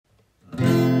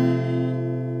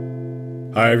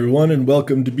Hi, everyone, and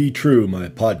welcome to Be True, my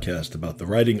podcast about the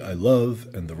writing I love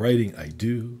and the writing I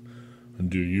do. And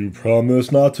do you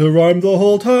promise not to rhyme the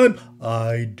whole time?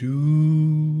 I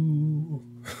do.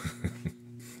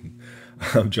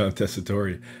 I'm John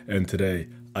Tessitore, and today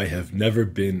I have never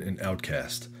been an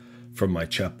outcast, from my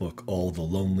chapbook, All the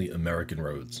Lonely American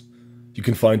Roads. You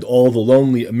can find all the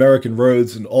lonely American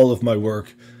roads and all of my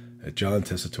work at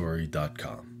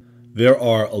johntessitore.com. There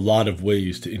are a lot of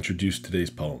ways to introduce today's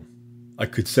poem. I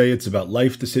could say it's about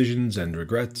life decisions and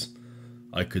regrets.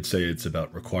 I could say it's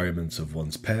about requirements of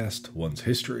one's past, one's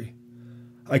history.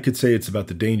 I could say it's about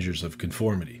the dangers of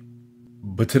conformity.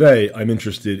 But today, I'm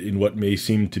interested in what may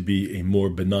seem to be a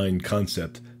more benign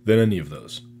concept than any of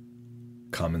those.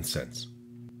 Common sense.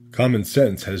 Common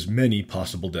sense has many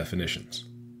possible definitions.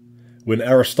 When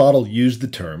Aristotle used the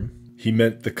term, he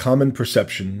meant the common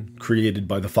perception created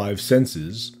by the five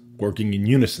senses working in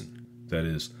unison, that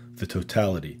is, the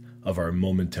totality of our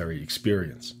momentary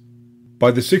experience. By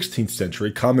the 16th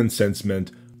century, common sense meant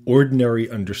ordinary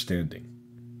understanding,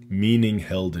 meaning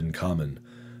held in common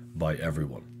by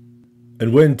everyone.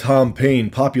 And when Tom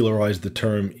Paine popularized the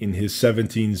term in his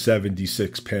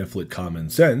 1776 pamphlet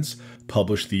Common Sense,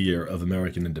 published the year of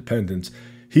American independence,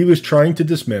 he was trying to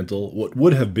dismantle what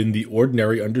would have been the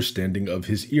ordinary understanding of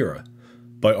his era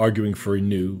by arguing for a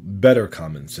new, better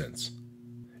common sense.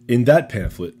 In that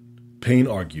pamphlet, Paine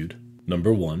argued,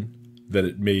 number one, that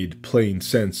it made plain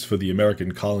sense for the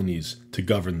American colonies to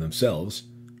govern themselves,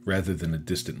 rather than a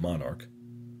distant monarch.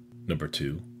 Number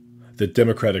two, that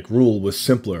democratic rule was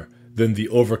simpler than the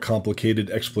overcomplicated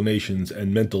explanations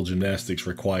and mental gymnastics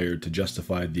required to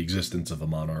justify the existence of a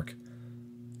monarch.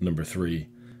 Number three,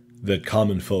 that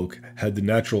common folk had the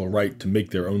natural right to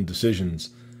make their own decisions.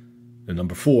 And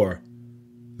number four,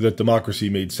 that democracy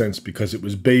made sense because it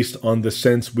was based on the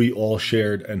sense we all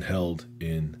shared and held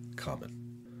in common.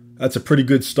 That's a pretty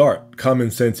good start.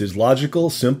 Common sense is logical,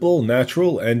 simple,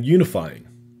 natural, and unifying.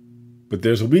 But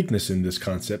there's a weakness in this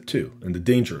concept too, and a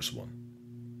dangerous one.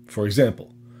 For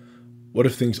example, what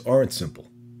if things aren't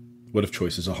simple? What if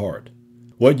choices are hard?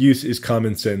 What use is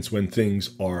common sense when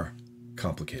things are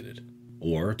complicated?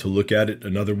 Or, to look at it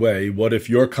another way, what if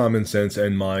your common sense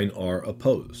and mine are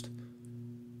opposed?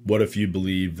 What if you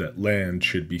believe that land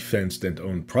should be fenced and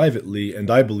owned privately, and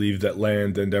I believe that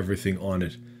land and everything on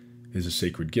it is a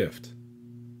sacred gift?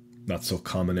 Not so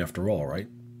common after all, right?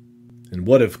 And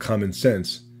what if common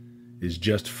sense is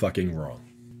just fucking wrong?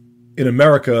 In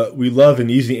America, we love an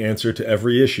easy answer to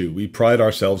every issue. We pride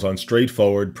ourselves on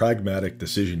straightforward, pragmatic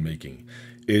decision-making.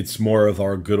 It's more of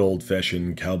our good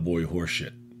old-fashioned cowboy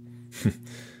horseshit.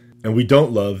 And we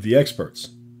don't love the experts.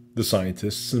 The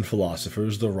scientists and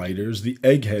philosophers, the writers, the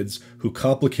eggheads who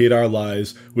complicate our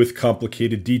lives with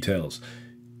complicated details,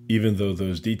 even though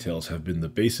those details have been the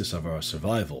basis of our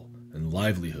survival and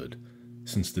livelihood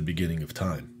since the beginning of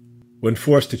time. When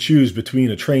forced to choose between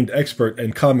a trained expert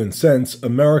and common sense,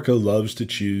 America loves to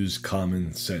choose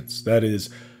common sense. That is,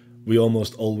 we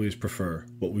almost always prefer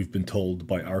what we've been told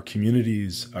by our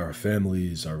communities, our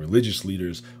families, our religious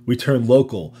leaders. We turn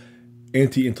local,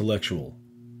 anti-intellectual,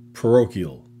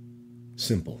 parochial,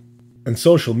 simple. And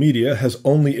social media has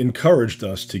only encouraged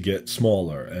us to get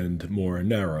smaller and more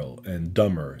narrow and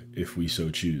dumber if we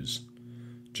so choose.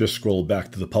 Just scroll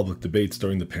back to the public debates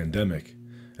during the pandemic,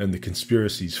 and the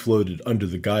conspiracies floated under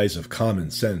the guise of common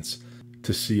sense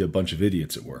to see a bunch of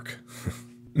idiots at work.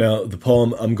 Now, the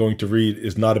poem I'm going to read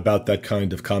is not about that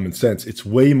kind of common sense. It's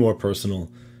way more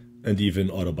personal and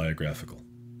even autobiographical.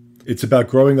 It's about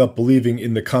growing up believing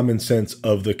in the common sense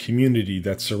of the community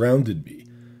that surrounded me,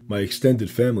 my extended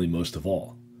family most of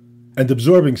all, and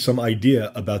absorbing some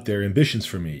idea about their ambitions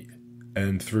for me,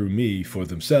 and through me for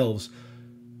themselves,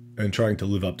 and trying to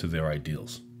live up to their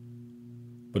ideals.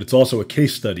 But it's also a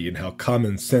case study in how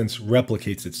common sense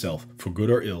replicates itself, for good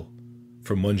or ill,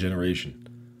 from one generation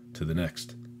to the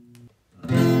next.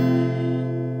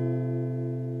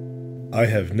 I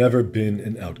have never been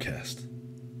an outcast.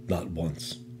 Not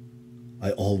once.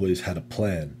 I always had a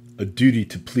plan, a duty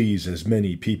to please as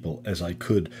many people as I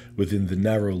could within the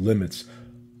narrow limits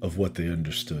of what they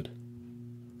understood.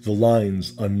 The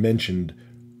lines unmentioned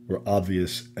were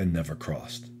obvious and never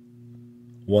crossed.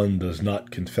 One does not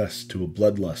confess to a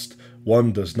bloodlust.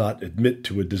 One does not admit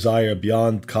to a desire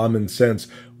beyond common sense.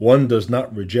 One does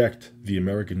not reject the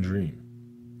American dream,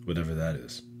 whatever that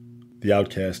is. The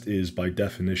outcast is, by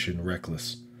definition,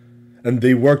 reckless. And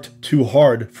they worked too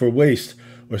hard for waste,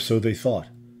 or so they thought.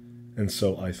 And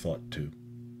so I thought too.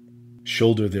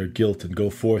 Shoulder their guilt and go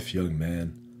forth, young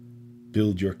man.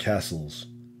 Build your castles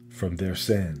from their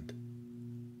sand.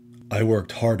 I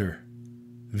worked harder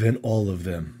than all of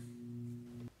them.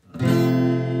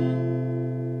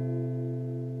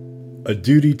 A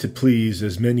duty to please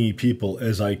as many people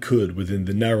as I could within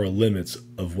the narrow limits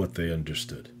of what they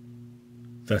understood.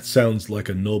 That sounds like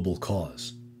a noble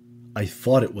cause. I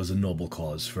thought it was a noble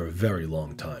cause for a very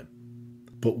long time.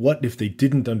 But what if they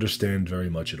didn't understand very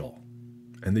much at all?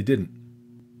 And they didn't.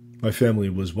 My family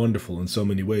was wonderful in so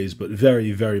many ways, but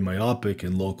very, very myopic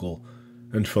and local,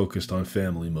 and focused on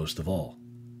family most of all.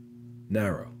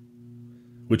 Narrow.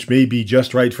 Which may be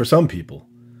just right for some people,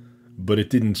 but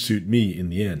it didn't suit me in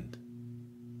the end.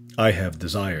 I have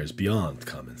desires beyond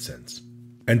common sense.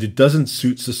 And it doesn't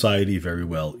suit society very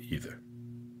well either.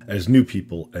 As new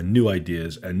people and new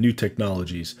ideas and new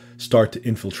technologies start to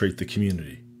infiltrate the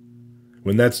community.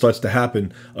 When that starts to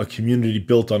happen, a community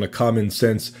built on a common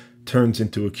sense turns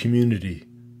into a community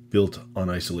built on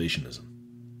isolationism.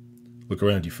 Look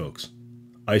around you, folks.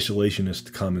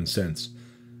 Isolationist common sense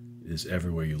is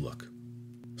everywhere you look.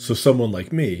 So someone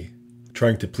like me,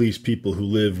 trying to please people who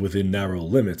live within narrow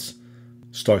limits,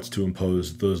 starts to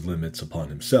impose those limits upon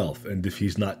himself, and if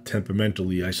he's not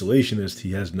temperamentally isolationist,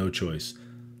 he has no choice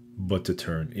but to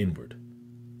turn inward,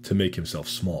 to make himself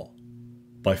small,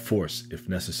 by force if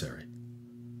necessary,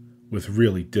 with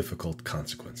really difficult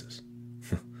consequences.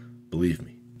 Believe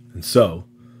me. And so,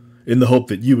 in the hope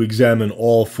that you examine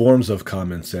all forms of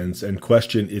common sense and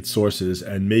question its sources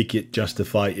and make it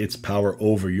justify its power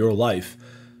over your life,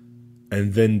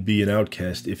 and then be an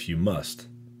outcast if you must.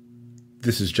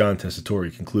 This is John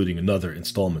Tessitore concluding another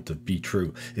installment of Be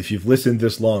True. If you've listened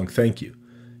this long, thank you.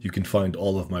 You can find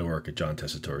all of my work at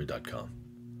johntessitore.com.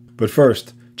 But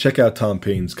first, check out Tom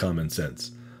Paine's Common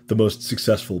Sense, the most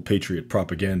successful patriot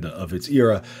propaganda of its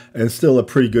era, and still a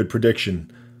pretty good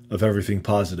prediction of everything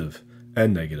positive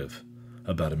and negative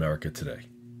about America today.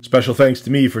 Special thanks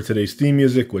to me for today's theme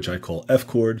music, which I call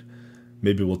F-Chord.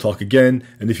 Maybe we'll talk again,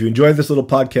 and if you enjoyed this little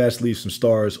podcast, leave some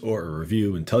stars or a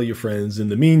review and tell your friends. In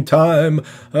the meantime,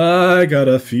 I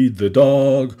gotta feed the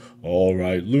dog. All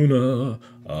right, Luna,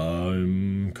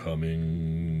 I'm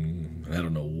coming. I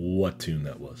don't know what tune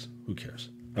that was. Who cares?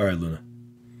 All right, Luna.